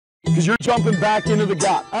because you're jumping back into the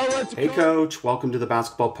gap. Hey coach, welcome to the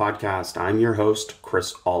Basketball Podcast. I'm your host,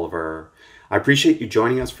 Chris Oliver. I appreciate you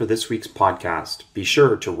joining us for this week's podcast. Be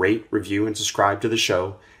sure to rate, review, and subscribe to the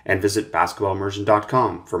show, and visit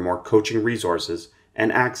basketballimmersion.com for more coaching resources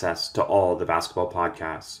and access to all the basketball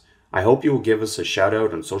podcasts. I hope you will give us a shout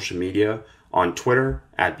out on social media, on Twitter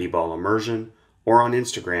at @bballimmersion, or on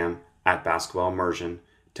Instagram at basketballimmersion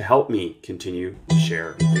to help me continue to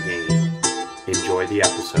share the game. Enjoy the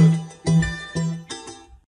episode.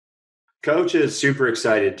 Coach is super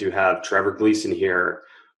excited to have Trevor Gleeson here.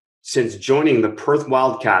 Since joining the Perth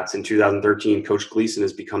Wildcats in 2013, Coach Gleeson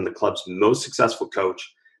has become the club's most successful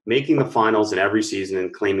coach, making the finals in every season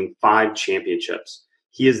and claiming 5 championships.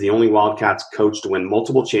 He is the only Wildcats coach to win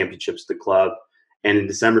multiple championships at the club, and in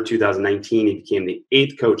December 2019, he became the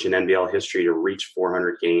 8th coach in NBL history to reach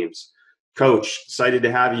 400 games. Coach, excited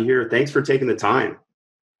to have you here. Thanks for taking the time.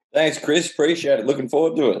 Thanks, Chris. Appreciate it. Looking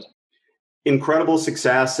forward to it. Incredible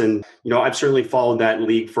success. And, I've certainly followed that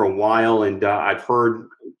league for a while, and I've heard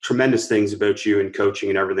tremendous things about you and coaching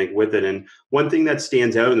and everything with it. And one thing that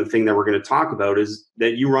stands out, and the thing that we're going to talk about, is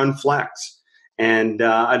that you run Flex. And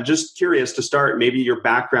I'm just curious to start, maybe your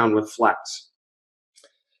background with Flex.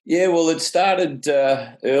 Yeah, well, it started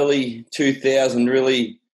early 2000,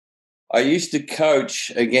 really. I used to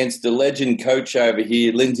coach against a legend coach over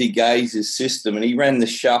here, Lindsay Gaze's system, and he ran the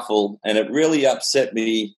shuffle, and it really upset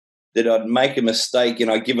me that I'd make a mistake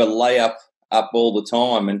and I'd give a layup up all the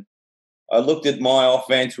time. And I looked at my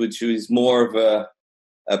offense, which was more of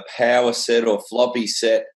a power set or floppy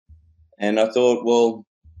set, and I thought, well,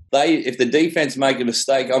 if the defense make a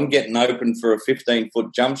mistake, I'm getting open for a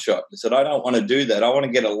 15-foot jump shot. I said, I don't want to do that. I want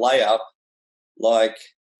to get a layup like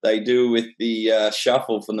they do with the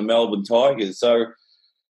shuffle from the Melbourne Tigers. So,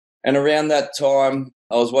 and around that time,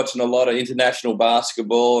 I was watching a lot of international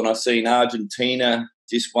basketball, and I seen Argentina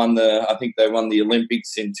just I think they won the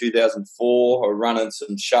Olympics in 2004, or running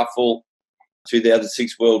some shuffle.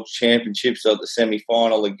 2006 World Championships, so at the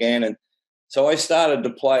semi-final again. And so I started to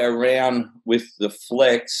play around with the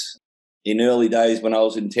Flex in early days when I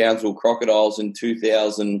was in Townsville Crocodiles in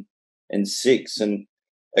 2006. And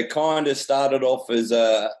it kind of started off as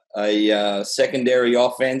a secondary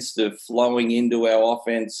offense to flowing into our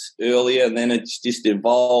offense earlier, and then it's just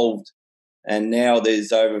evolved. And now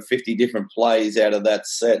there's over 50 different plays out of that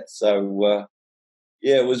set. So,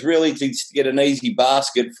 it was really to get an easy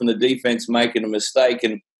basket from the defense making a mistake.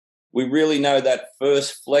 And we really know that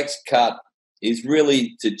first flex cut is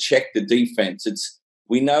really to check the defense.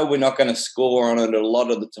 We know we're not going to score on it a lot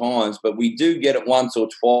of the times, but we do get it once or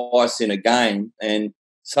twice in a game. And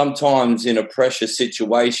sometimes in a pressure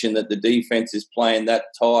situation that the defense is playing that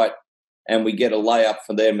tight and we get a layup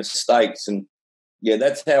for their mistakes. And,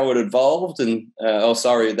 that's how it evolved. And,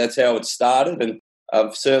 that's how it started. And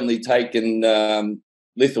I've certainly taken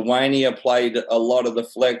Lithuania, played a lot of the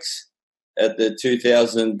flex at the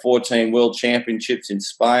 2014 World Championships in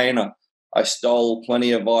Spain. I stole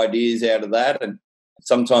plenty of ideas out of that. And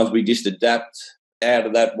sometimes we just adapt out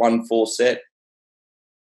of that 1-4 set.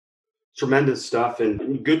 Tremendous stuff,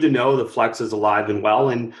 and good to know the Flex is alive and well.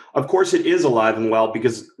 And of course it is alive and well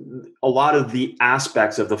because a lot of the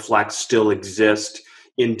aspects of the Flex still exist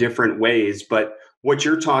in different ways. But what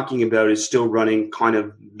you're talking about is still running kind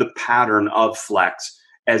of the pattern of Flex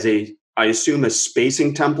as I assume, a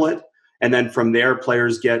spacing template. And then from there,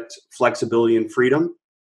 players get flexibility and freedom.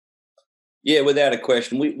 Yeah, without a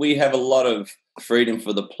question. We have a lot of freedom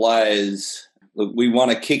for the players. Look, we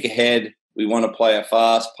want to kick ahead. We want to play a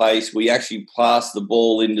fast pace. We actually pass the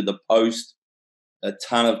ball into the post a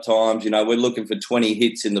ton of times. We're looking for 20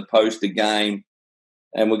 hits in the post a game.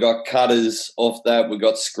 And we've got cutters off that. We've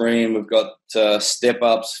got screen. We've got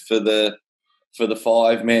step-ups for the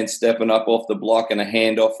 5-man stepping up off the block and a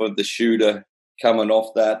handoff of the shooter coming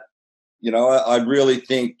off that. I really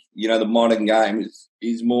think, the modern game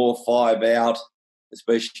is more 5 out,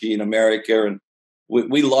 especially in America. And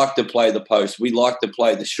we like to play the post. We like to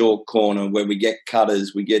play the short corner where we get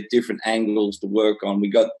cutters, we get different angles to work on. We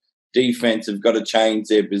got defense have got to change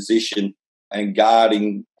their position and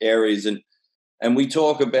guarding areas. And we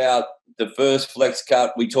talk about the first flex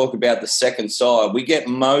cut. We talk about the second side. We get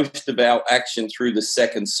most of our action through the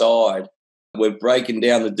second side. We're breaking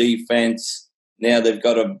down the defense. Now they've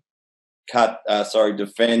got to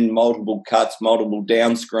defend multiple cuts, multiple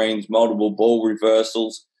down screens, multiple ball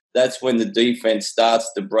reversals. That's when the defense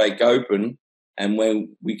starts to break open and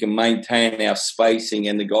when we can maintain our spacing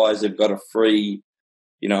and the guys have got a free,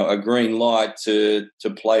 a green light to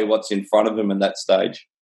play what's in front of them at that stage.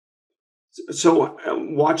 So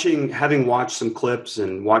having watched some clips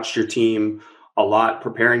and watched your team, a lot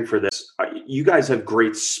preparing for this. You guys have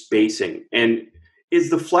great spacing. And is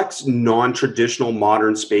the flex non-traditional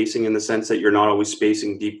modern spacing in the sense that you're not always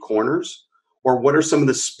spacing deep corners? Or what are some of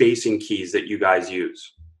the spacing keys that you guys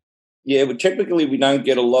use? Yeah, but typically we don't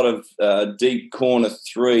get a lot of deep corner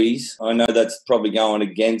threes. I know that's probably going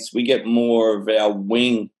against. We get more of our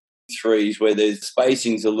wing threes where the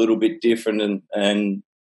spacing's a little bit different and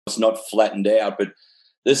it's not flattened out. But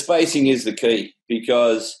the spacing is the key,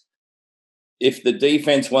 because if the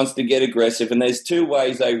defense wants to get aggressive, and there's two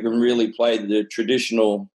ways they can really play the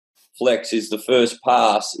traditional flex, is the first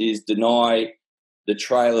pass is deny the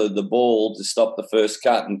trailer of the ball to stop the first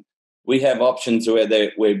cut. And we have options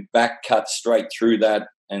where we're back cut straight through that,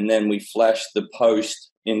 and then we flash the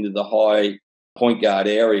post into the high point guard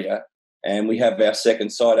area, and we have our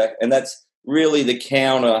second side. And that's really the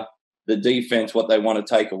counter, the defense, what they want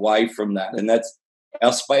to take away from that. And that's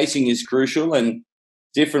our spacing is crucial, and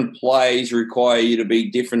different plays require you to be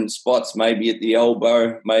different spots, maybe at the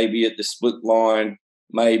elbow, maybe at the split line,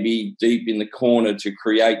 maybe deep in the corner to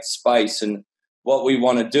create space. And what we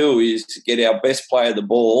want to do is to get our best player the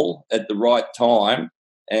ball at the right time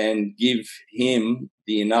and give him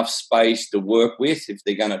the enough space to work with. If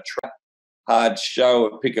they're going to try hard show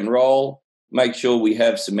a pick and roll, make sure we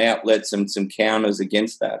have some outlets and some counters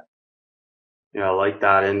against that. Yeah, I like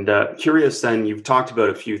that. And curious then, you've talked about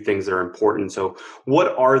a few things that are important. So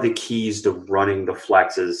what are the keys to running the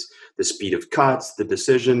flexes? The speed of cuts, the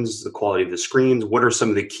decisions, the quality of the screens? What are some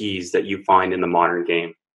of the keys that you find in the modern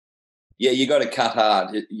game? Yeah, you got to cut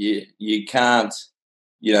hard. You can't,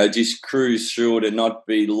 just cruise through it and not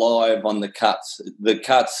be live on the cuts. The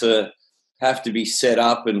cuts have to be set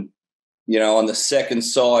up, and, on the second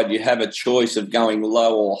side, you have a choice of going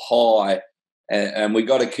low or high, and we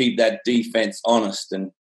got to keep that defense honest.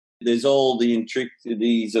 And there's all the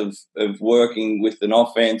intricacies of working with an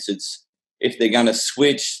offense. It's if they're going to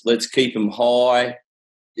switch, let's keep them high.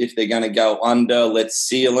 If they're going to go under, let's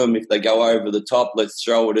seal them. If they go over the top, let's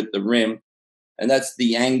throw it at the rim. And that's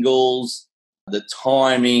the angles, the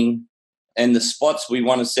timing, and the spots we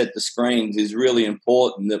want to set the screens is really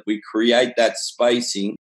important, that we create that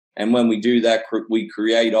spacing. And when we do that, we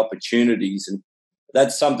create opportunities. And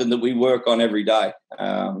that's something that we work on every day.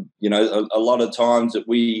 A lot of times that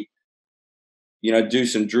we, do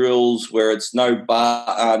some drills where it's no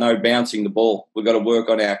bouncing the ball. We've got to work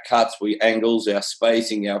on our cuts, angles, our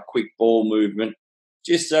spacing, our quick ball movement,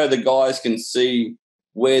 just so the guys can see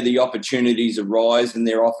where the opportunities arise in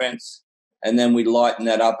their offense. And then we lighten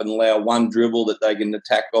that up and allow one dribble that they can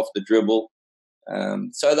attack off the dribble,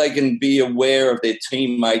 so they can be aware of their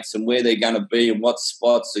teammates and where they're going to be and what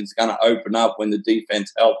spots it's going to open up when the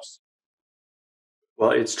defense helps. Well,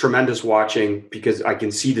 it's tremendous watching, because I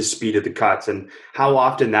can see the speed of the cuts and how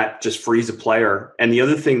often that just frees a player. And the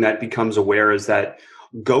other thing that becomes aware is that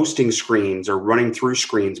ghosting screens or running through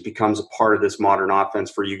screens becomes a part of this modern offense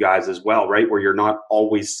for you guys as well, right? Where you're not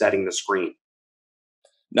always setting the screen.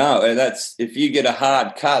 No, and that's if you get a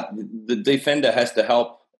hard cut, the defender has to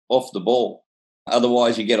help off the ball.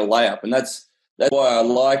 Otherwise, you get a layup. And that's why I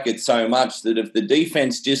like it so much, that if the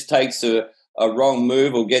defense just takes a wrong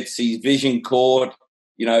move or gets his vision caught,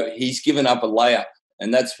 he's given up a layup.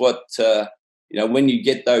 And that's what, when you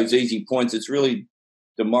get those easy points, it's really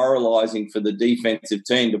demoralizing for the defensive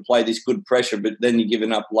team to play this good pressure, but then you're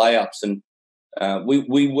giving up layups. And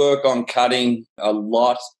we work on cutting a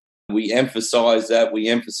lot. We emphasize that. We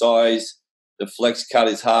emphasize the flex cut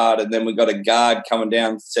is hard, and then we've got a guard coming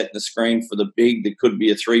down, setting the screen for the big that could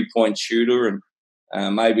be a three-point shooter,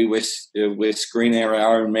 and maybe we're screening our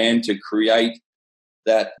own man to create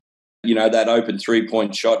that, that open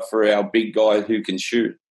three-point shot for our big guy who can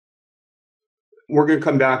shoot. We're going to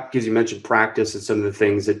come back because you mentioned practice and some of the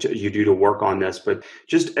things that you do to work on this, but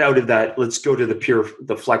just out of that, let's go to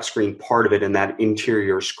the flex screen part of it and that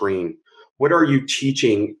interior screen. What are you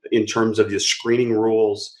teaching in terms of the screening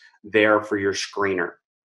rules there for your screener?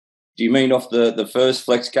 Do you mean off the first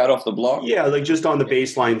flex cut off the block? Yeah, like just on the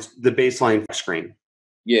baseline screen.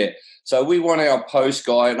 Yeah. So we want our post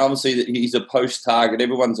guy, and obviously he's a post target.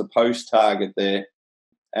 Everyone's a post target there.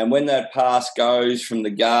 And when that pass goes from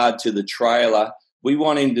the guard to the trailer, we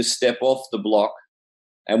want him to step off the block,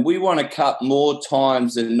 and we want to cut more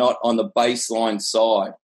times than not on the baseline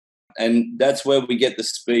side. And that's where we get the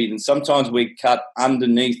speed. And sometimes we cut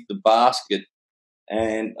underneath the basket,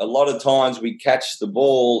 and a lot of times we catch the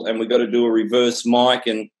ball and we've got to do a reverse mic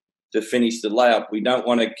and to finish the layup. We don't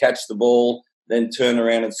want to catch the ball, then turn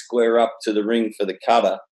around and square up to the ring for the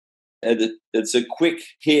cutter. And it's a quick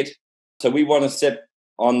hit. So we want to step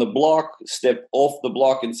on the block, step off the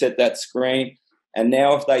block and set that screen. And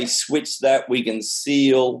now if they switch that, we can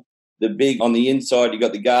seal the big on the inside, you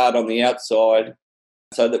got the guard on the outside,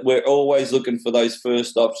 so that we're always looking for those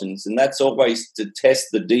first options. And that's always to test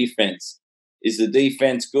the defense. Is the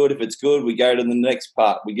defense good? If it's good, we go to the next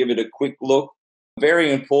part. We give it a quick look.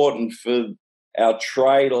 Very important for our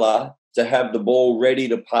trailer to have the ball ready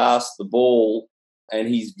to pass the ball, and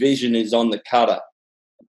his vision is on the cutter.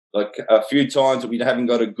 Like a few times we haven't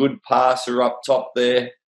got a good passer up top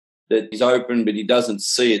there that is open, but he doesn't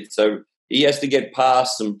see it. So he has to get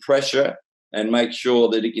past some pressure and make sure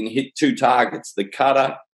that he can hit two targets, the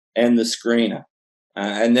cutter and the screener.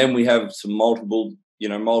 And then we have some multiple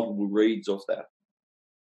reads off that.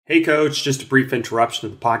 Hey, Coach, just a brief interruption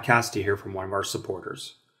of the podcast to hear from one of our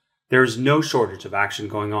supporters. There is no shortage of action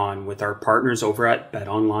going on with our partners over at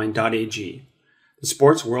betonline.ag. The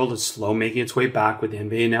sports world is slow making its way back, with the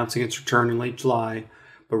NBA announcing its return in late July.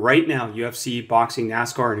 But right now, UFC, boxing,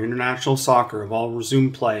 NASCAR, and international soccer have all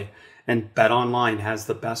resumed play, and BetOnline has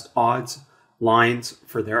the best odds, lines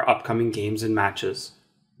for their upcoming games and matches.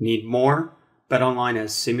 Need more? BetOnline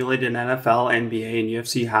has simulated NFL, NBA, and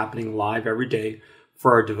UFC happening live every day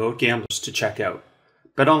for our devout gamblers to check out.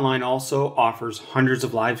 BetOnline also offers hundreds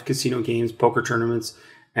of live casino games, poker tournaments,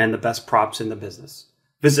 and the best props in the business.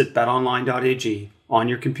 Visit betonline.ag on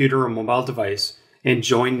your computer or mobile device and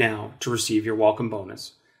join now to receive your welcome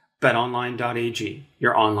bonus. betonline.ag,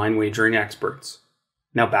 your online wagering experts.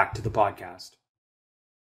 Now back to the podcast.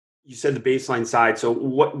 You said the baseline side. So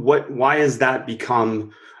why has that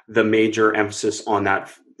become the major emphasis on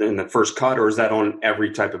that in the first cut, or is that on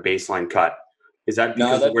every type of baseline cut? Is that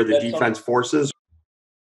because of where the defense forces?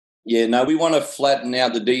 Yeah, no, we want to flatten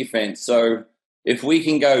out the defense. So if we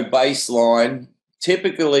can go baseline,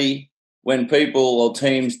 typically when people or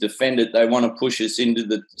teams defend it, they want to push us into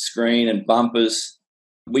the screen and bump us.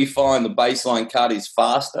 We find the baseline cut is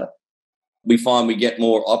faster. We find we get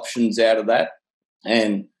more options out of that.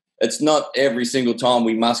 And it's not every single time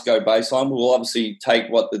we must go baseline. We'll obviously take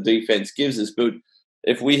what the defense gives us. But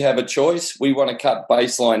if we have a choice, we want to cut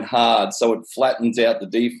baseline hard so it flattens out the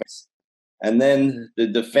defense. And then the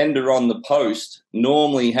defender on the post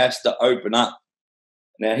normally has to open up.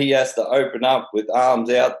 Now, he has to open up with arms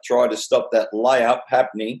out, try to stop that layup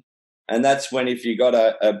happening. And that's when, if you got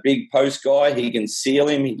a big post guy, he can seal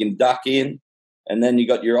him, he can duck in, and then you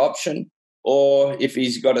got your option. Or if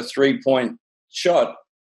he's got a three-point shot,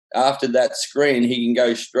 after that screen, he can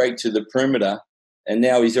go straight to the perimeter. And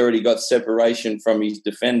now he's already got separation from his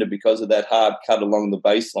defender because of that hard cut along the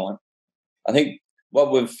baseline. I think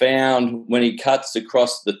what we've found when he cuts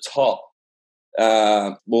across the top,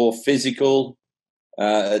 more physical,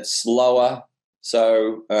 it's slower.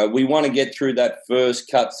 So we want to get through that first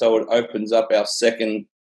cut so it opens up our second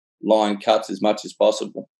line cuts as much as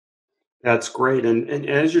possible. That's great. And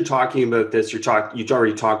as you're talking about this, you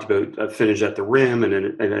already talked about a finish at the rim and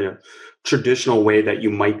in a traditional way that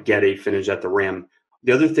you might get a finish at the rim.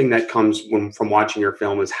 The other thing that comes from watching your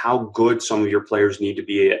film is how good some of your players need to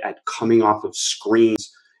be at coming off of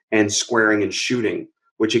screens and squaring and shooting,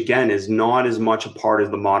 which again is not as much a part of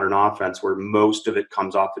the modern offense, where most of it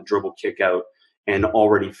comes off the dribble kick out and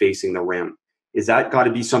already facing the rim. Is that got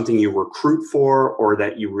to be something you recruit for, or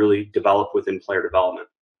that you really develop within player development?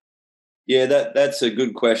 Yeah, that's a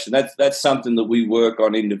good question. That's something that we work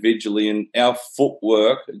on individually. And our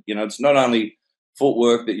footwork, it's not only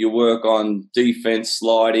footwork that you work on defense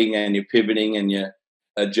sliding and you're pivoting and you're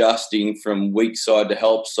adjusting from weak side to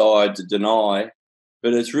help side to deny,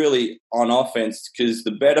 but it's really on offense, because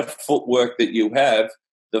the better footwork that you have,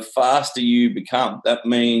 the faster you become. That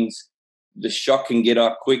means the shot can get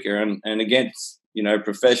up quicker, and against,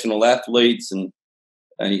 professional athletes and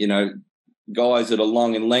guys that are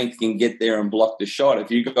long in length can get there and block the shot.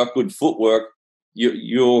 If you've got good footwork,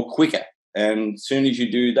 you're quicker. And as soon as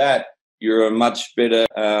you do that, you're a much better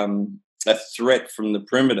a threat from the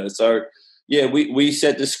perimeter. So, yeah, we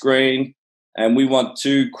set the screen and we want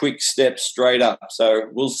 2 quick steps straight up. So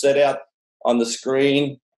we'll set out on the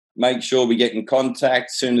screen, make sure we get in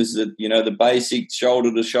contact. As soon as the basic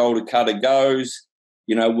shoulder-to-shoulder cutter goes,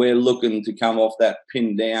 we're looking to come off that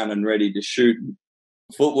pin down and ready to shoot.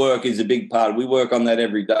 Footwork is a big part. We work on that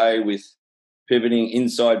every day with pivoting,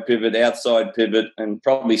 inside pivot, outside pivot, and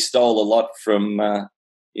probably stole a lot from,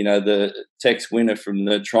 the Tex Winner from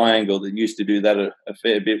the Triangle that used to do that a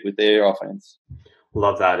fair bit with their offense.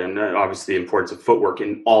 Love that. And obviously the importance of footwork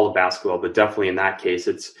in all of basketball, but definitely in that case,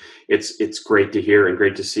 it's great to hear and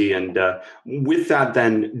great to see. And with that,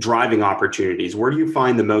 then driving opportunities, where do you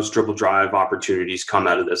find the most dribble drive opportunities come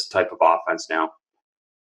out of this type of offense now?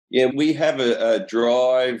 Yeah, we have a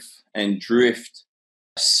drive and drift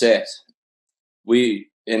set. We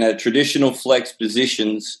in a traditional flex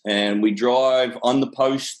positions, and we drive on the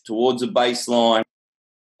post towards the baseline.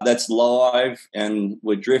 That's live, and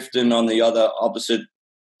we're drifting on the other opposite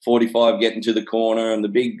 45, getting to the corner, and the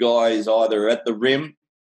big guy is either at the rim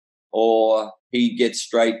or he gets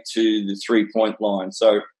straight to the 3-point line.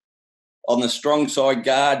 So on the strong side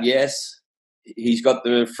guard, yes, he's got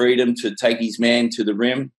the freedom to take his man to the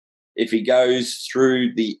rim. If he goes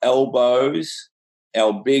through the elbows,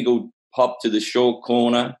 our big will pop to the short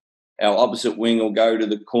corner. Our opposite wing will go to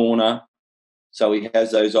the corner. So he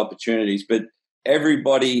has those opportunities. But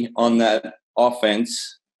everybody on that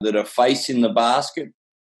offense that are facing the basket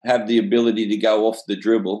have the ability to go off the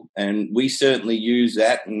dribble. And we certainly use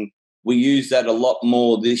that. And we use that a lot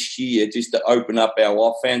more this year just to open up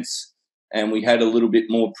our offense. And we had a little bit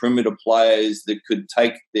more perimeter players that could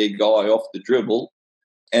take their guy off the dribble.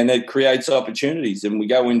 And it creates opportunities. And we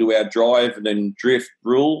go into our drive and drift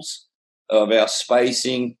rules of our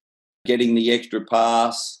spacing, getting the extra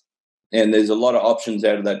pass. And there's a lot of options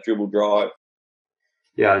out of that dribble drive.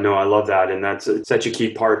 Yeah, no, I love that. And that's such a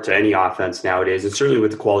key part to any offense nowadays, and certainly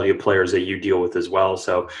with the quality of players that you deal with as well.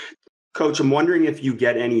 So, Coach, I'm wondering if you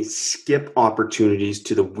get any skip opportunities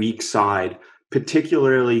to the weak side,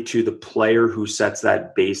 particularly to the player who sets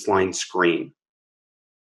that baseline screen.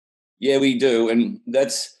 Yeah, we do. And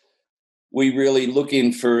we really look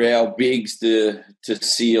in for our bigs to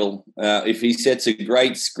seal. If he sets a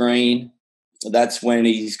great screen, that's when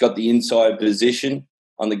he's got the inside position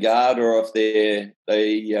on the guard, or if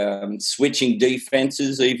they switching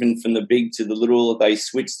defenses, even from the big to the little, they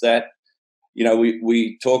switch that. You know,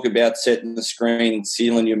 we talk about setting the screen,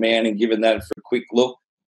 sealing your man and giving that for a quick look.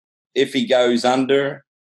 If he goes under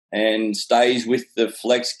and stays with the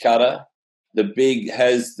flex cutter, the big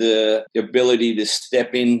has the ability to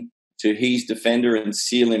step in to his defender and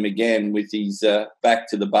seal him again with his back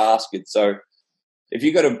to the basket. So if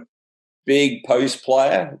you've got a big post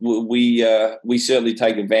player, we certainly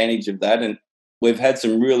take advantage of that. And we've had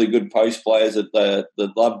some really good post players that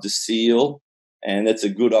love to seal, and that's a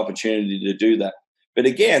good opportunity to do that. But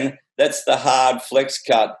again, that's the hard flex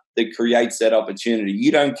cut that creates that opportunity.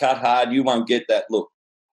 You don't cut hard, you won't get that look.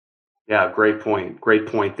 Yeah, great point. Great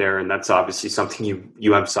point there. And that's obviously something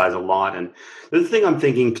you emphasize a lot. And the thing I'm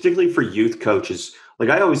thinking, particularly for youth coaches, like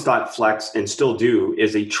I always thought flex, and still do,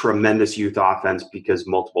 is a tremendous youth offense because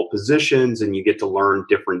multiple positions and you get to learn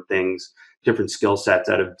different things, different skill sets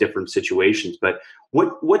out of different situations. But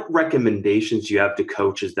what recommendations do you have to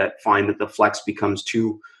coaches that find that the flex becomes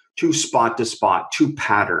too spot to spot, too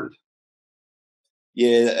patterned?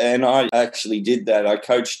 Yeah, and I actually did that. I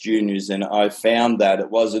coached juniors, and I found that it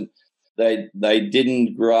wasn't they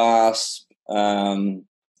didn't grasp the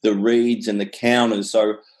reads and the counters.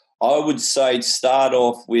 So I would say start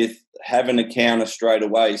off with having a counter straight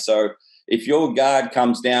away. So if your guard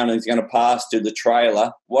comes down and is going to pass to the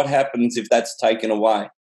trailer, what happens if that's taken away?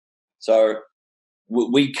 So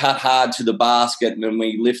we cut hard to the basket, and then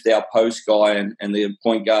we lift our post guy and the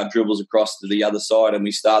point guard dribbles across to the other side, and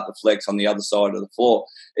we start the flex on the other side of the floor.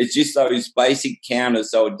 It's just those basic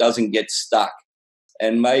counters so it doesn't get stuck.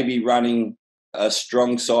 And maybe running a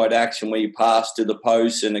strong side action where you pass to the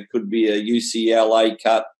post, and it could be a UCLA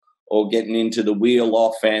cut or getting into the wheel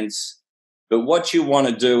offense. But what you want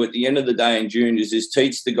to do at the end of the day in juniors is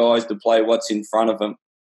teach the guys to play what's in front of them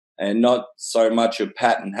and not so much a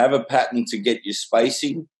pattern. Have a pattern to get your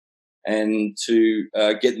spacing and to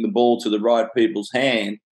getting the ball to the right people's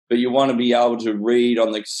hand. But you want to be able to read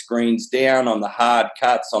on the screens down, on the hard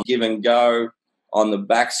cuts, on give and go, on the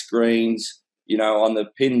back screens, you know, on the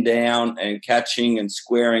pin down and catching and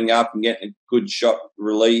squaring up and getting a good shot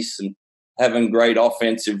release and having great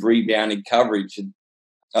offensive rebounding coverage. And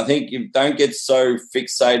I think you don't get so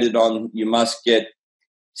fixated on you must get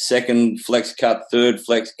second flex cut, third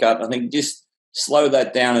flex cut. I think just slow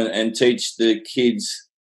that down and teach the kids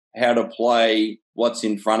how to play what's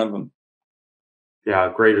in front of them. Yeah,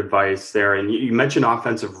 great advice there. And you mentioned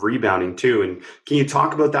offensive rebounding too. And can you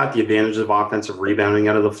talk about that, the advantages of offensive rebounding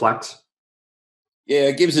out of the flex? Yeah,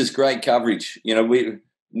 it gives us great coverage. You know,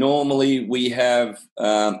 we have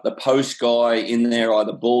the post guy in there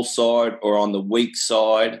either ball side or on the weak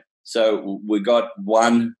side. So we got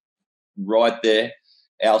one right there.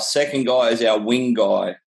 Our second guy is our wing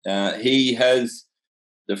guy. He has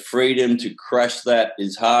the freedom to crush that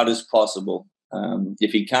as hard as possible.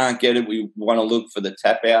 If he can't get it, we want to look for the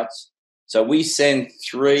tap outs. So we send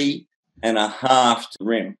 3.5 to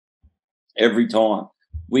rim every time.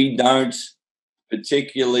 We don't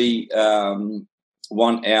particularly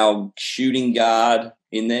want our shooting guard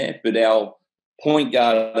in there, but our point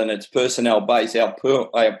guard, and it's personnel base, our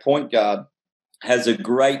point guard has a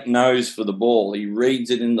great nose for the ball. He reads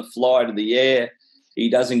it in the flight of the air. He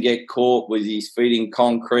doesn't get caught with his feet in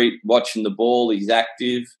concrete, watching the ball. He's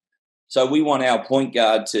active. So we want our point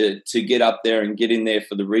guard to get up there and get in there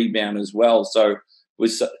for the rebound as well. So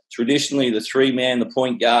with traditionally the 3-man, the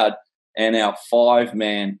point guard, and our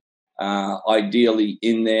 5-man ideally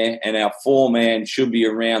in there, and our 4-man should be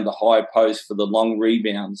around the high post for the long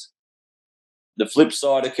rebounds. The flip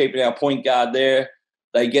side of keeping our point guard there,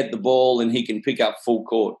 they get the ball and he can pick up full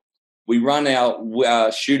court. We run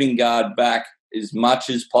our shooting guard back as much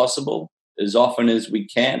as possible, as often as we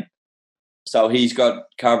can. So he's got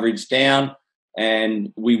coverage down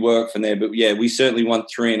and we work from there. But, yeah, we certainly want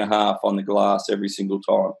 3.5 on the glass every single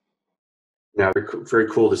time. Yeah, very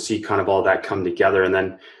cool to see kind of all that come together. And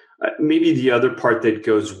then maybe the other part that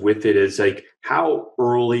goes with it is like, how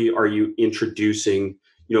early are you introducing,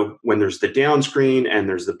 when there's the down screen and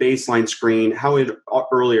there's the baseline screen, how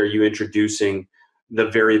early are you introducing the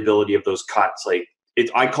variability of those cuts? Like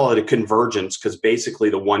I call it a convergence, because basically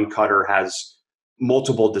the one cutter has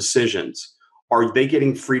multiple decisions. Are they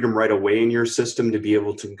getting freedom right away in your system to be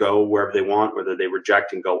able to go wherever they want, whether they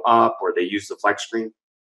reject and go up or they use the flex screen?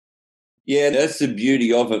 Yeah, that's the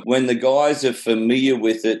beauty of it. When the guys are familiar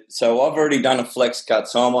with it, so I've already done a flex cut,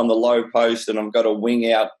 so I'm on the low post and I've got a wing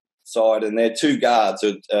outside, and they're 2 guards,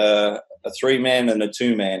 a 3-man and a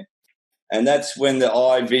 2-man. And that's when the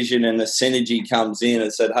eye vision and the synergy comes in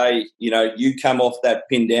and said, hey, you come off that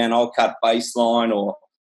pin down, I'll cut baseline, or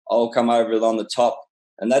I'll come over it on the top.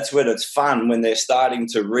 And that's when it's fun, when they're starting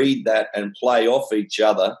to read that and play off each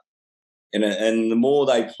other. And the more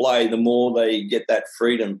they play, the more they get that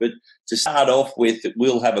freedom. But to start off with,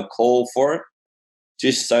 we'll have a call for it,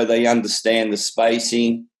 just so they understand the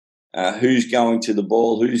spacing, who's going to the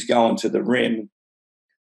ball, who's going to the rim.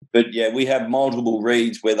 But, yeah, we have multiple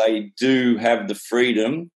reads where they do have the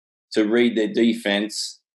freedom to read their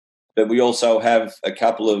defense. But we also have a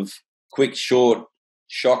couple of quick, short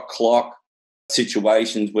shot clock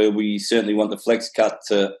situations where we certainly want the flex cut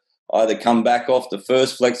to either come back off the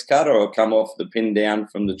first flex cut or come off the pin down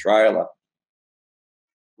from the trailer.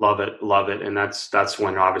 Love it. And that's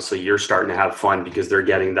when obviously you're starting to have fun, because they're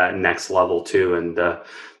getting that next level too. And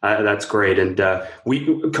that's great. And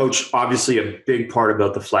we coach, obviously a big part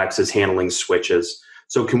about the flex is handling switches.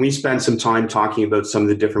 So can we spend some time talking about some of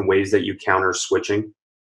the different ways that you counter switching?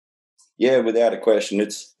 Yeah, without a question.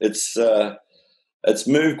 It's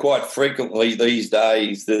moved quite frequently these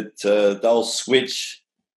days that they'll switch,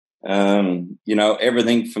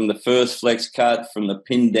 everything from the first flex cut, from the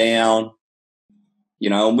pin down.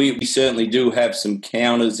 And we certainly do have some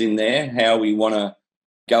counters in there, how we want to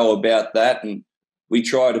go about that. And we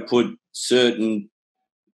try to put certain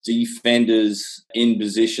defenders in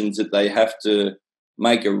positions that they have to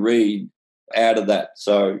make a read out of that.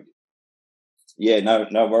 So, yeah,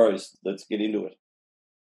 no worries. Let's get into it.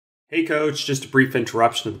 Hey, Coach, just a brief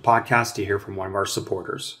interruption of the podcast to hear from one of our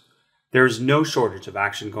supporters. There is no shortage of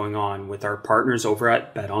action going on with our partners over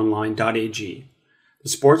at betonline.ag. The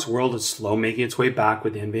sports world is slow making its way back,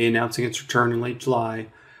 with the NBA announcing its return in late July.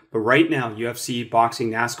 But right now, UFC, boxing,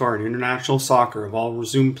 NASCAR, and international soccer have all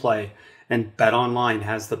resumed play, and BetOnline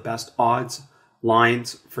has the best odds,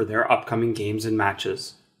 lines for their upcoming games and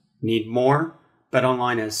matches. Need more?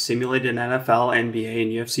 BetOnline has simulated NFL, NBA,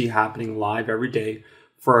 and UFC happening live every day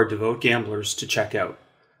for our devout gamblers to check out.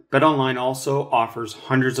 BetOnline also offers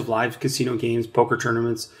hundreds of live casino games, poker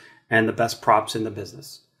tournaments, and the best props in the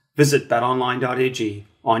business. Visit betonline.ag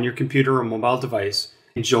on your computer or mobile device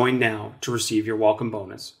and join now to receive your welcome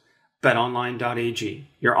bonus. betonline.ag,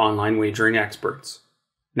 your online wagering experts.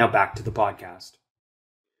 Now back to the podcast.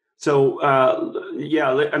 So,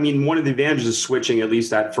 one of the advantages of switching, at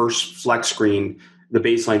least that first flex screen, the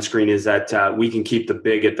baseline screen, is that we can keep the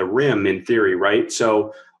big at the rim in theory, right?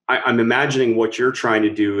 So I'm imagining what you're trying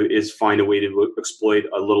to do is find a way to exploit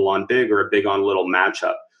a little on big or a big on little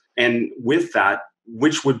matchup. And with that,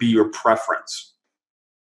 which would be your preference?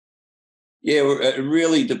 Yeah, it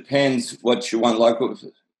really depends what you want. Like,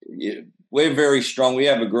 we're very strong. We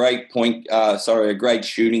have a great a great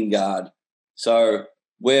shooting guard. So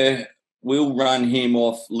we'll run him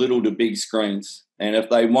off little to big screens. And if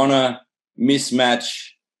they want to mismatch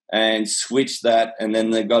and switch that, and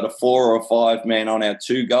then they've got a 4 or 5 man on our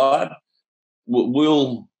 2 guard,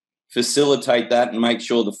 we'll facilitate that and make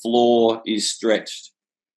sure the floor is stretched.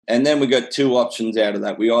 And then we got 2 options out of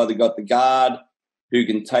that. We either got the guard who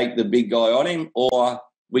can take the big guy on him, or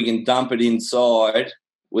we can dump it inside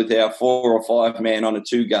with our 4 or 5 man on a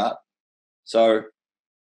 2 guard. So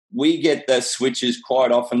we get the switches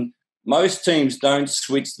quite often. Most teams don't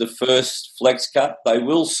switch the first flex cut. They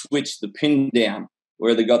will switch the pin down,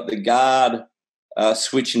 where they got the guard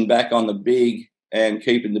switching back on the big and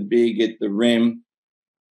keeping the big at the rim.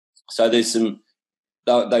 So there's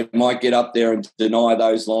they might get up there and deny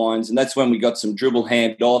those lines. And that's when we got some dribble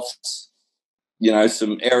handoffs,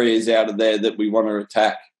 some areas out of there that we want to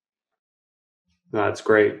attack. That's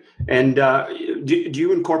great. And do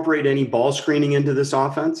you incorporate any ball screening into this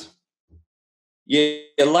offense? Yeah,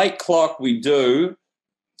 late clock we do.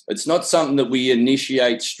 It's not something that we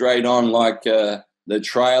initiate straight on like the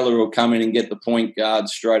trailer will come in and get the point guard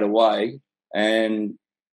straight away. And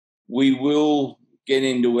we will get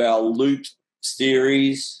into our loop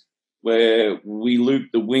series where we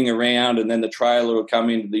loop the wing around and then the trailer will come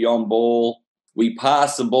into the on ball. We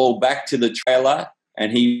pass the ball back to the trailer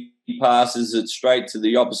and he passes it straight to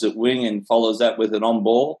the opposite wing and follows that with an on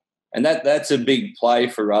ball. And that's a big play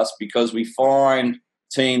for us because we find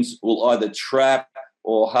teams will either trap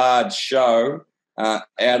or hard show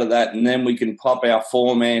out of that, and then we can pop our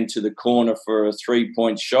four-man to the corner for a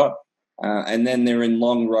three-point shot, and then they're in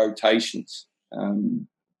long rotations.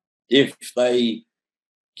 If they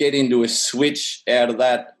get into a switch out of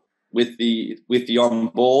that with the on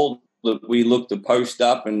ball, we look to post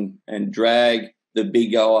up and drag the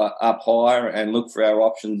big goer up higher and look for our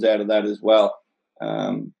options out of that as well.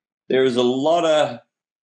 There is a lot of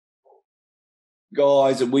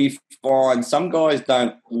guys that we find, some guys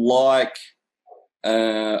don't like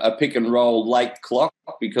a pick and roll late clock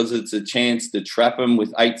because it's a chance to trap them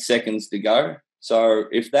with 8 seconds to go. So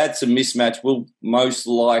if that's a mismatch, we'll most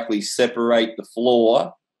likely separate the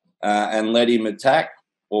floor and let him attack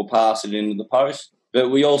or pass it into the post. But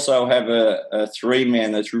we also have a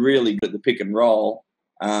three-man that's really good at the pick and roll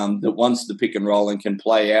that wants the pick and roll and can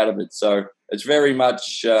play out of it. So it's very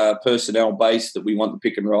much personnel-based that we want the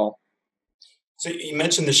pick and roll. So you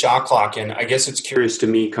mentioned the shot clock, and I guess it's curious to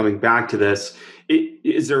me coming back to this.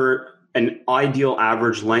 Is there an ideal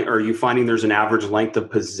average length? Or are you finding there's an average length of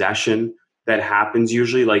possession that happens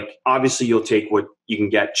usually? Like, obviously, you'll take what you can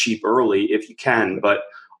get cheap early if you can, but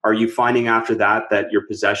are you finding after that your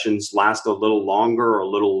possessions last a little longer or a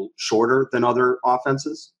little shorter than other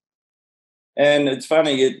offenses? And it's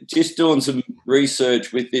funny, just doing some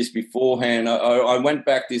research with this beforehand, I went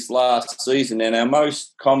back this last season, and our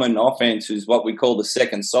most common offense is what we call the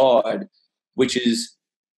second side, which is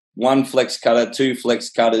one flex cutter, two flex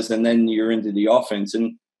cutters, and then you're into the offense.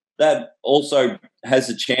 And that also has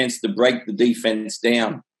a chance to break the defense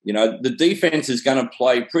down. The defense is going to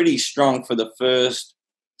play pretty strong for the first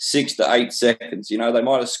 6 to 8 seconds. They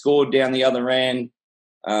might have scored down the other end,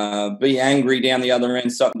 be angry down the other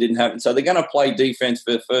end, something didn't happen. So they're going to play defense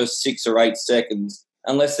for the first 6 or 8 seconds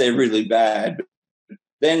unless they're really bad.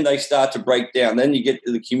 Then they start to break down. Then you get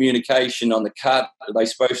to the communication on the cut. Are they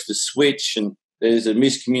supposed to switch? And there's a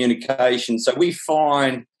miscommunication. So we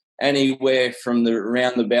find anywhere from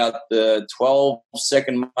around about the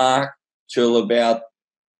 12-second mark till about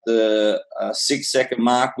the 6-second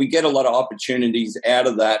mark, we get a lot of opportunities out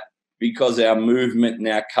of that because our movement and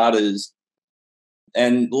our cutters.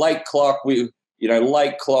 And late clock, we're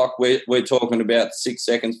talking about 6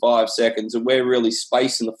 seconds, 5 seconds, and we're really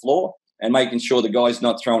spacing the floor and making sure the guy's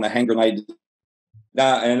not throwing a hand grenade.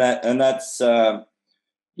 That's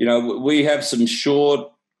we have some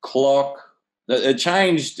short clock. It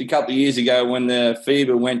changed a couple of years ago when the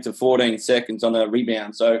FIBA went to 14 seconds on a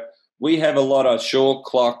rebound. So we have a lot of short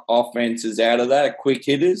clock offenses out of that, quick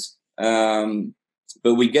hitters.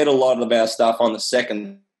 But we get a lot of our stuff on the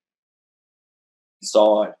second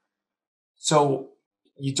side. So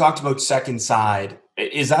you talked about second side.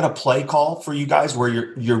 Is that a play call for you guys where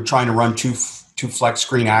you're trying to run two flex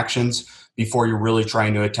screen actions before you're really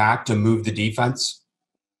trying to attack to move the defense?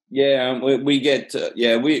 Yeah, we get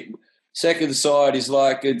second side is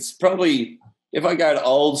like, it's probably, if I go to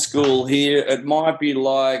old school here, it might be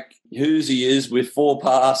like whose he is with 4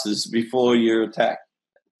 passes before you attack.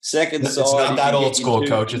 Second side. It's not that old school,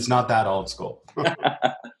 Coach. It's not that old school.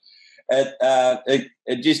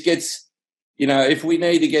 It just gets, if we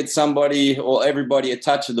need to get somebody or everybody a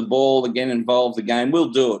touch of the ball to get involved in the game, we'll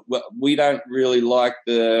do it. We don't really like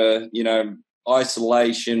the,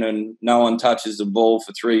 isolation and no one touches the ball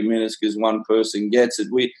for 3 minutes because one person gets it.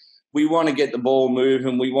 We want to get the ball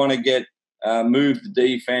moving. We want to get move the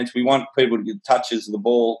defense. We want people to get touches of the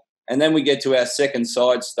ball. And then we get to our second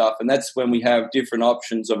side stuff, and that's when we have different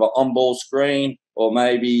options of an on-ball screen or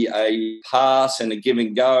maybe a pass and a give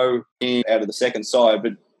and go out of the second side.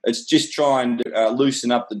 But it's just trying to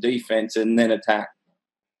loosen up the defense and then attack.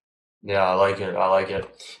 Yeah, I like it.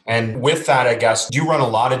 And with that, I guess, do you run a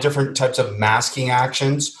lot of different types of masking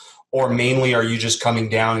actions, or mainly are you just coming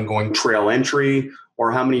down and going trail entry,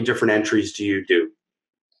 or how many different entries do you do?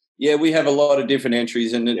 Yeah, we have a lot of different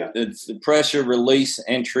entries, and it's the pressure release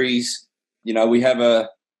entries. We have a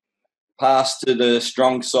pass to the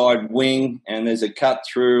strong side wing, and there's a cut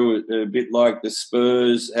through, a bit like the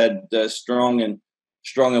Spurs had strong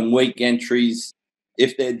and weak entries.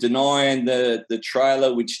 If they're denying the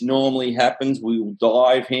trailer, which normally happens, we will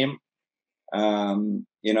dive him, and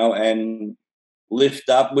lift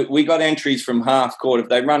up. We got entries from half court. If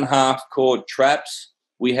they run half court traps,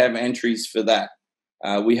 we have entries for that.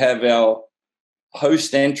 We have our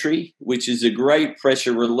post entry, which is a great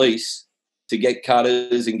pressure release to get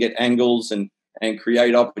cutters and get angles and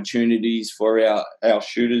create opportunities for our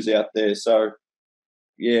shooters out there. So,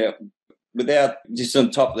 yeah, without just on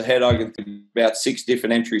top of the head, I can think about 6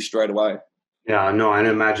 different entries straight away. Yeah, no, I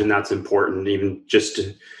imagine that's important, even just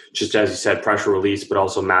as you said, pressure release, but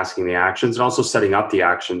also masking the actions and also setting up the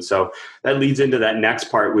action. So that leads into that next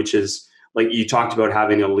part, which is like you talked about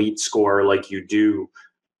having an elite scorer like you do.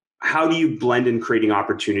 How do you blend in creating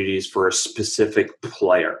opportunities for a specific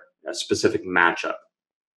player, a specific matchup?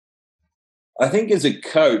 I think as a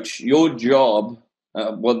coach, your job,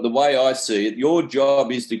 the way I see it, your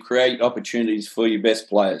job is to create opportunities for your best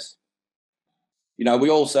players. We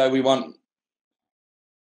all say we want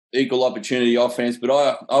equal opportunity offense, but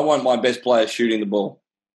I want my best player shooting the ball.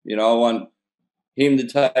 I want him to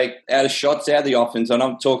take out of shots out of the offense, and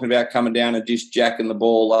I'm talking about coming down and just jacking the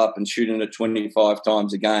ball up and shooting it 25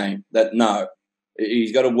 times a game. No,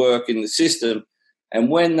 he's got to work in the system, and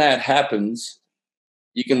when that happens,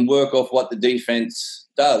 you can work off what the defense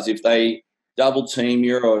does. If they double team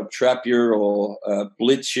you or trap you or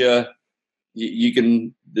blitz you,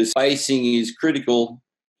 the spacing is critical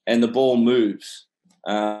and the ball moves.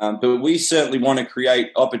 But we certainly want to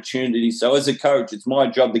create opportunities. So as a coach, it's my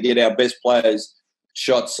job to get our best players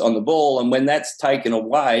shots on the ball. And when that's taken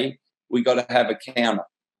away, we got to have a counter.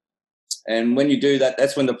 And when you do that,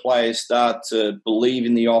 that's when the players start to believe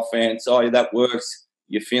in the offense. Oh, that works.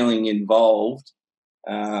 You're feeling involved.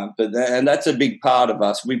 And that's a big part of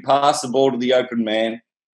us. We pass the ball to the open man,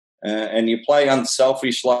 and you play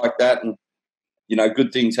unselfish like that, and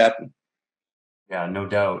good things happen. Yeah, no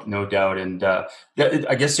doubt. And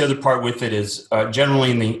I guess the other part with it is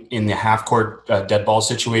generally in the half court dead ball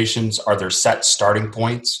situations, are there set starting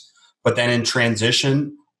points? But then in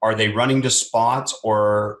transition, are they running to spots,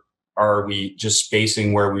 or are we just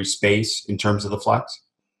spacing where we space in terms of the flex?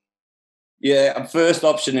 Yeah, our first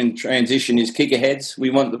option in transition is kick aheads. We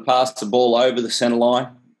want to pass the ball over the center line,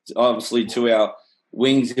 obviously to our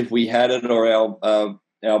wings if we had it, or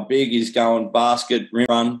our big is going basket rim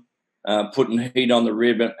run, putting heat on the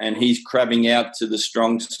rib, and he's crabbing out to the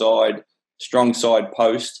strong side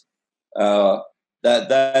post.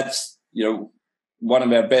 That's one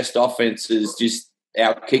of our best offenses, just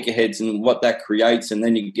our kick aheads and what that creates, and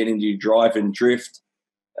then you get into your drive and drift,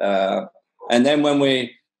 and then when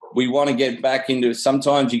we want to get back into,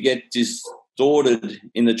 sometimes you get distorted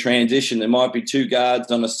in the transition. There might be 2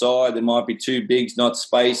 guards on the side. There might be 2 bigs not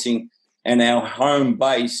spacing. And our home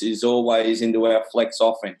base is always into our flex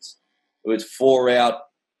offense. It's 4 out,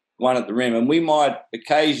 1 at the rim. And we might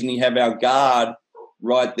occasionally have our guard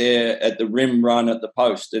right there at the rim run at the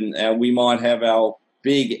post. And we might have our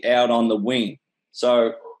big out on the wing.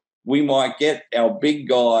 So we might get our big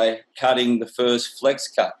guy cutting the first flex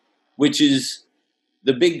cut, which is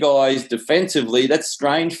the big guys defensively. That's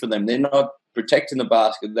strange for them. They're not protecting the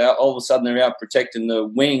basket. All of a sudden they're out protecting the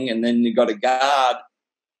wing, and then you've got a guard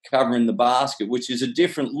covering the basket, which is a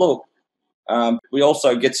different look. We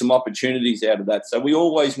also get some opportunities out of that. So we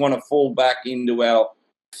always want to fall back into our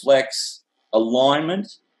flex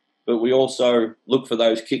alignment, but we also look for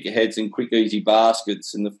those kick aheads and quick, easy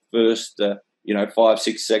baskets in the first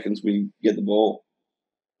 5-6 seconds we get the ball.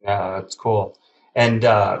 Yeah, that's cool. And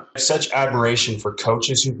such admiration for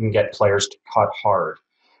coaches who can get players to cut hard,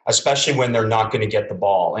 especially when they're not going to get the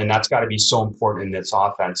ball. And that's got to be so important in this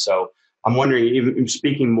offense. So I'm wondering, even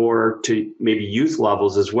speaking more to maybe youth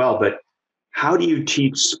levels as well, but how do you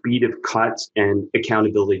teach speed of cuts and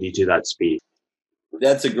accountability to that speed?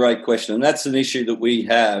 That's a great question. And that's an issue that we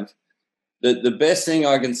have. The best thing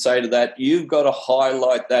I can say to that, you've got to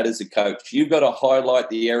highlight that as a coach. You've got to highlight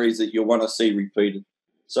the areas that you want to see repeated.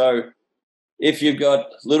 So if you've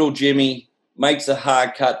got little Jimmy, makes a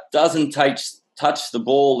hard cut, doesn't touch the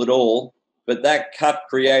ball at all, but that cut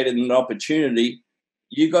created an opportunity,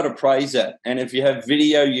 you've got to praise that. And if you have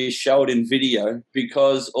video, you show it in video,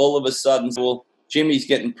 because all of a sudden, well, Jimmy's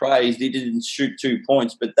getting praised. He didn't shoot 2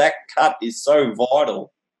 points, but that cut is so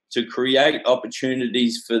vital to create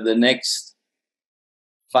opportunities for the next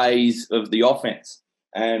phase of the offense.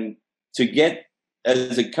 And to get,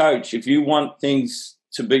 as a coach, if you want things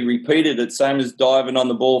to be repeated. It's same as diving on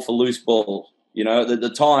the ball for loose ball. You know, the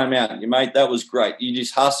timeout, mate, that was great. You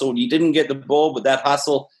just hustled. You didn't get the ball, but that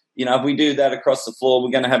hustle, if we do that across the floor,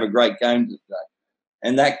 we're going to have a great game today.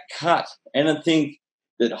 And that cut, anything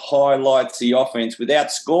that highlights the offense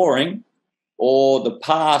without scoring or the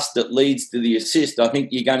pass that leads to the assist, I think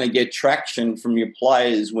you're going to get traction from your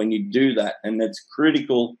players when you do that. And it's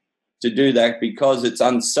critical to do that because it's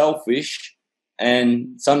unselfish.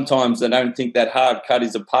 And sometimes they don't think that hard cut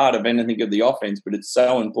is a part of anything of the offense, but it's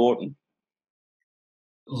so important.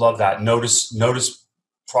 Love that. Notice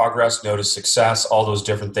progress, notice success, all those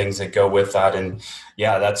different things that go with that. And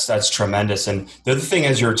yeah, that's tremendous. And the other thing,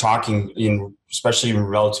 as you're talking, especially in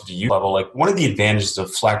relative to youth level, like one of the advantages of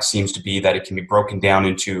flex seems to be that it can be broken down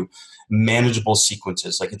into manageable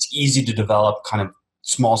sequences. Like it's easy to develop kind of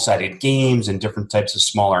small-sided games and different types of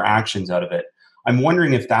smaller actions out of it. I'm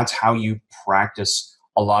wondering if that's how you practice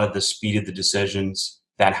a lot of the speed of the decisions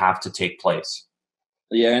that have to take place.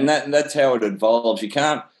 Yeah, and that's how it evolves. You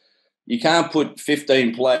can't put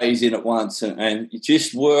 15 plays in at once and you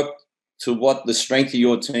just work to what the strength of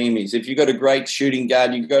your team is. If you've got a great shooting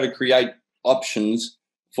guard, you've got to create options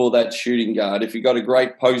for that shooting guard. If you've got a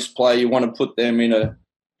great post play, you want to put them in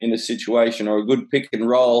a situation, or a good pick and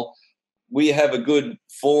roll. We have a good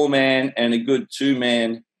 4-man and a good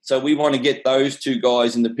 2-man. So we want to get those two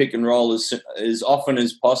guys in the pick and roll as often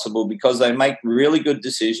as possible because they make really good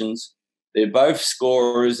decisions. They're both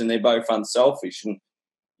scorers and they're both unselfish. And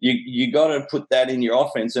you got to put that in your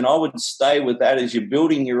offense. And I would stay with that as you're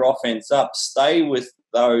building your offense up. Stay with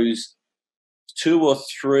those 2 or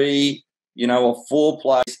 3, or 4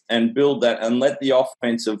 plays and build that and let the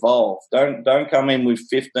offense evolve. Don't come in with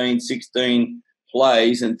 15, 16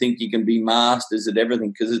 plays and think you can be masters at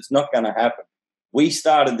everything because it's not going to happen. We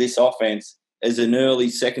started this offense as an early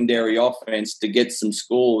secondary offense to get some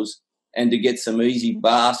scores and to get some easy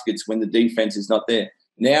baskets when the defense is not there.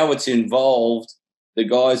 Now it's involved. The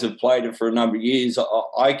guys have played it for a number of years.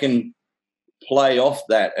 I can play off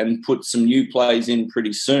that and put some new plays in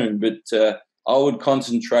pretty soon. But I would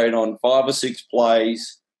concentrate on 5 or 6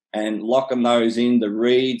 plays and locking those in, the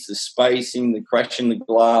reads, the spacing, the crashing the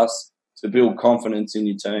glass to build confidence in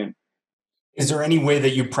your team. Is there any way that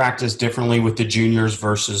you practice differently with the juniors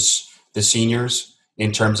versus the seniors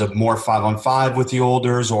in terms of more 5-on-5 with the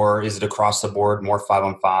olders, or is it across the board more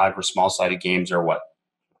 5-on-5 or small-sided games, or what?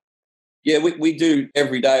 Yeah, we do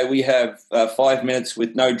every day. We have 5 minutes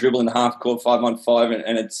with no dribble in half court, 5-on-5,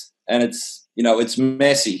 and it's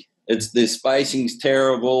messy. The spacing's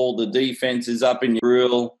terrible. The defense is up in your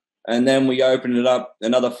grill, and then we open it up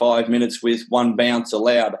another 5 minutes with 1 bounce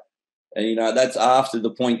allowed. And, that's after the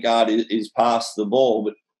point guard is past the ball.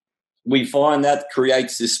 But we find that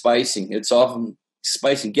creates this spacing. It's often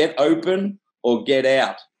spacing. Get open or get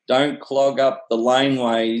out. Don't clog up the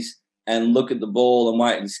laneways and look at the ball and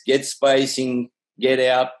wait. Just get spacing, get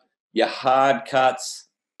out, your hard cuts.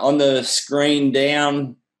 On the screen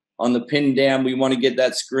down, on the pin down, we want to get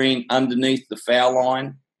that screen underneath the foul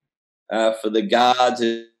line for the guards.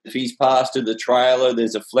 If he's passed to the trailer,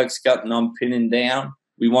 there's a flex cut and I'm pinning down.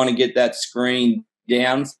 We want to get that screen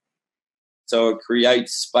down so it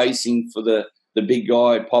creates spacing for the big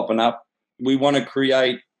guy popping up. We want to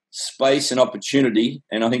create space and opportunity,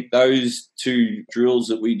 and I think those 2 drills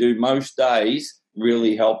that we do most days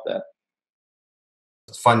really help that.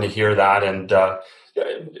 It's fun to hear that. And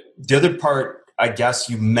the other part, I guess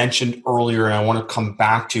you mentioned earlier, and I want to come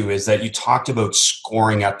back to, is that you talked about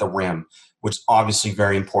scoring at the rim, which is obviously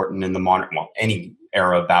very important in the modern, any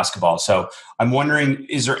era of basketball. So I'm wondering,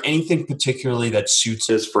 is there anything particularly that suits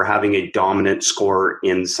us for having a dominant scorer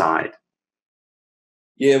inside?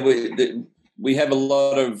 Yeah, we have a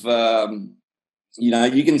lot of,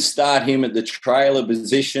 you can start him at the trailer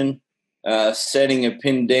position, setting a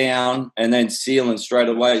pin down and then sealing straight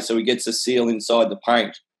away so he gets a seal inside the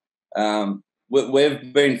paint.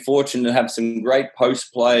 We've been fortunate to have some great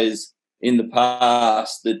post players in the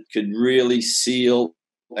past that could really seal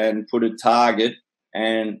and put a target.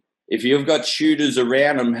 And if you've got shooters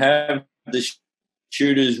around them, have the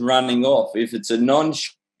shooters running off. If it's a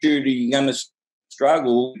non-shooter, you're going to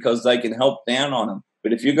struggle because they can help down on them.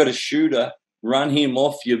 But if you've got a shooter, run him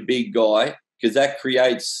off your big guy because that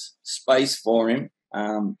creates space for him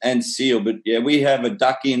and seal. But, yeah, we have a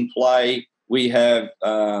duck-in play. We have,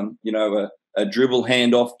 a dribble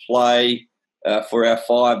handoff play for our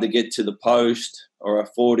 5 to get to the post or our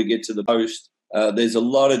 4 to get to the post. There's a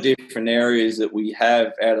lot of different areas that we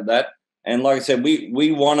have out of that. And like I said,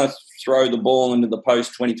 we want to throw the ball into the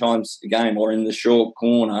post 20 times a game or in the short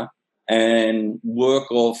corner and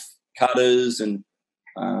work off cutters and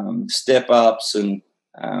step-ups and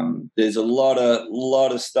There's a lot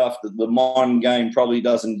of stuff that the modern game probably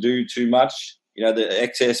doesn't do too much. The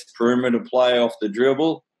excess perimeter play off the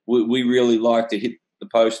dribble. We really like to hit the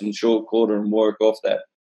post in short quarter and work off that.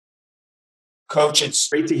 Coach, it's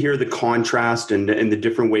great to hear the contrast and the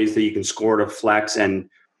different ways that you can score to flex, and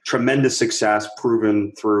tremendous success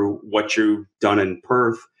proven through what you've done in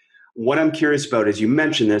Perth. What I'm curious about, as you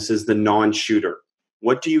mentioned this, is the non-shooter.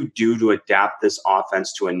 What do you do to adapt this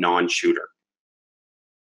offense to a non-shooter?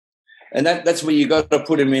 And that's where you got to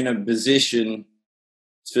put him in a position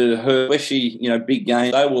to hurt, especially, big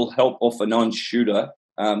games. They will help off a non-shooter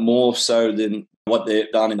more so than what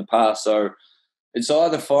they've done in the past. So it's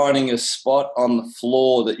either finding a spot on the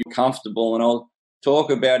floor that you're comfortable. And I'll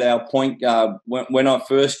talk about our point guard. When I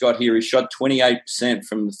first got here, he shot 28%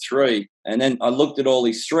 from the three. And then I looked at all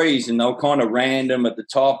these threes, and they were kind of random at the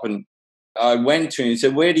top. And I went to him and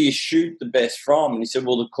said, "Where do you shoot the best from?" And he said,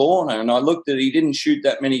 "Well, the corner." And I looked at it, he didn't shoot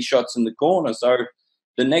that many shots in the corner. So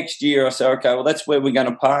the next year I said, "Okay, well, that's where we're going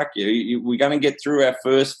to park you. We're going to get through our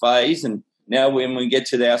first phase. And now when we get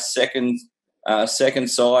to our second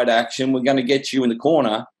side action, we're going to get you in the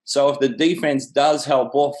corner. So if the defense does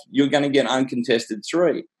help off, you're going to get uncontested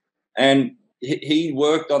three." And he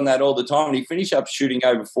worked on that all the time. And he finished up shooting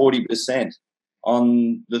over 40%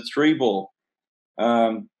 on the three ball.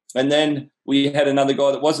 And then we had another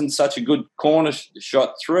guy that wasn't such a good corner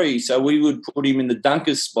shot three, so we would put him in the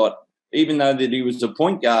dunker's spot. Even though that he was a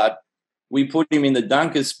point guard, we put him in the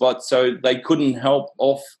dunker's spot so they couldn't help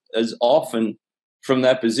off as often from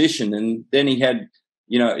that position. And then he had,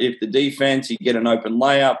 if the defense, he'd get an open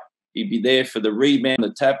layup, he'd be there for the rebound,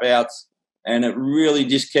 the tap outs, and it really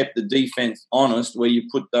just kept the defense honest where you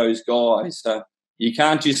put those guys. So you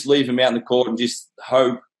can't just leave them out in the court and just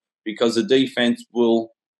hope, because the defense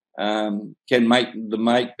will can make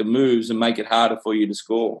the moves and make it harder for you to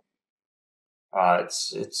score.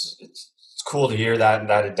 It's cool to hear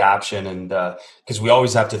that adaptation, and because we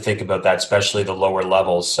always have to think about that, especially the lower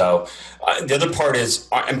levels. So the other part is,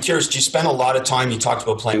 I'm curious, do you spend a lot of time, you talked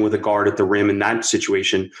about playing with a guard at the rim in that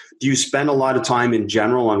situation, do you spend a lot of time in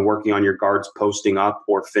general on working on your guards posting up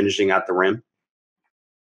or finishing at the rim?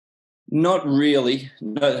 Not really,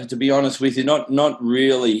 no, to be honest with you, not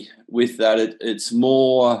really with that. It's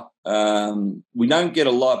more, we don't get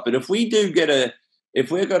a lot, but if we do get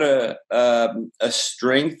if we've got a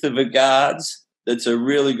strength of a guards that's a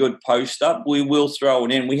really good post up, we will throw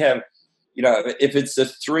it in. We have, if it's a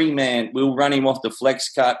 3-man, we'll run him off the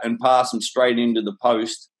flex cut and pass him straight into the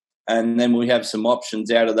post. And then we have some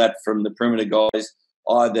options out of that from the perimeter guys,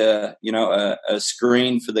 either, a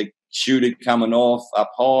screen for the shooter coming off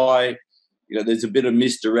up high. There's a bit of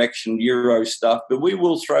misdirection, Euro stuff, but we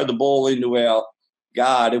will throw the ball into our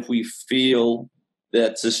guard if we feel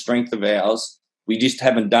that's a strength of ours. We just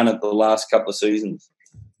haven't done it the last couple of seasons.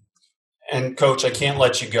 And Coach, I can't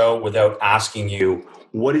let you go without asking you,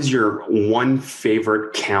 what is your one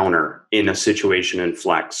favorite counter in a situation in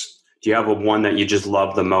flex? Do you have one that you just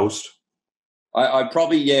love the most? I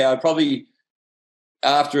probably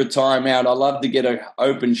after a timeout, I love to get an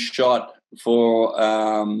open shot for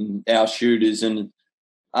our shooters. And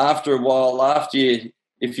after a while,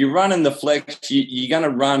 if you're running the flex, you're going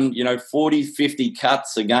to run, 40, 50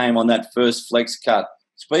 cuts a game on that first flex cut,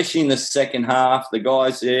 especially in the second half. The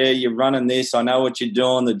guys there, you're running this, I know what you're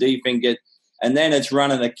doing, the defense and then it's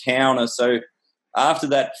running a counter. So after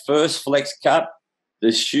that first flex cut,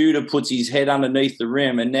 the shooter puts his head underneath the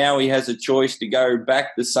rim, and now he has a choice to go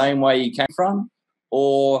back the same way he came from,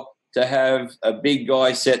 or to have a big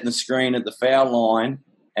guy setting the screen at the foul line,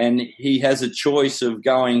 and he has a choice of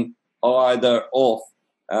going either off.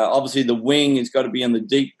 Obviously, the wing has got to be in the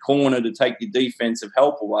deep corner to take your defensive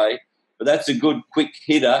help away, but that's a good quick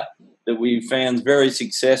hitter that we found very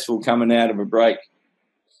successful coming out of a break.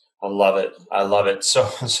 I love it.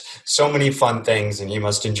 So many fun things, and you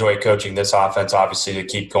must enjoy coaching this offense, obviously, to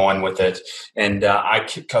keep going with it. And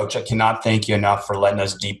Coach, I cannot thank you enough for letting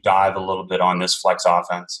us deep dive a little bit on this flex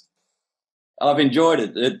offense. I've enjoyed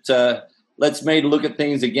it. It lets me look at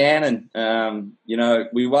things again, and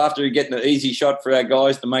we were after getting an easy shot for our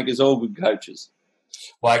guys to make us all good coaches.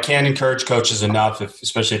 Well, I can't encourage coaches enough,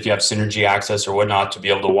 especially if you have synergy access or whatnot, to be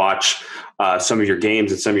able to watch some of your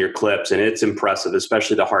games and some of your clips, and it's impressive,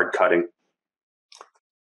 especially the hard cutting.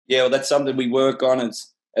 Yeah, well, that's something we work on.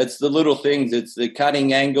 It's the little things. It's the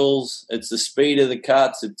cutting angles. It's the speed of the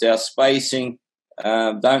cuts. It's our spacing.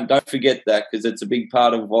 Don't forget that, because it's a big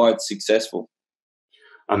part of why it's successful.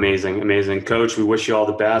 Amazing. Coach, we wish you all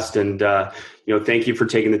the best, and thank you for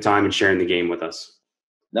taking the time and sharing the game with us.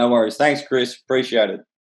 No worries. Thanks, Chris. Appreciate it.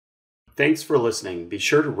 Thanks for listening. Be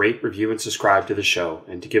sure to rate, review, and subscribe to the show,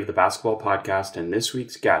 and to give the Basketball Podcast and this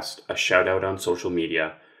week's guest a shout out on social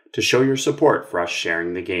media to show your support for us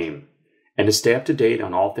sharing the game. And to stay up to date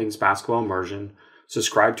on all things Basketball Immersion,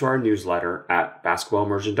 subscribe to our newsletter at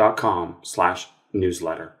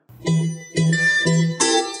basketballimmersion.com/newsletter.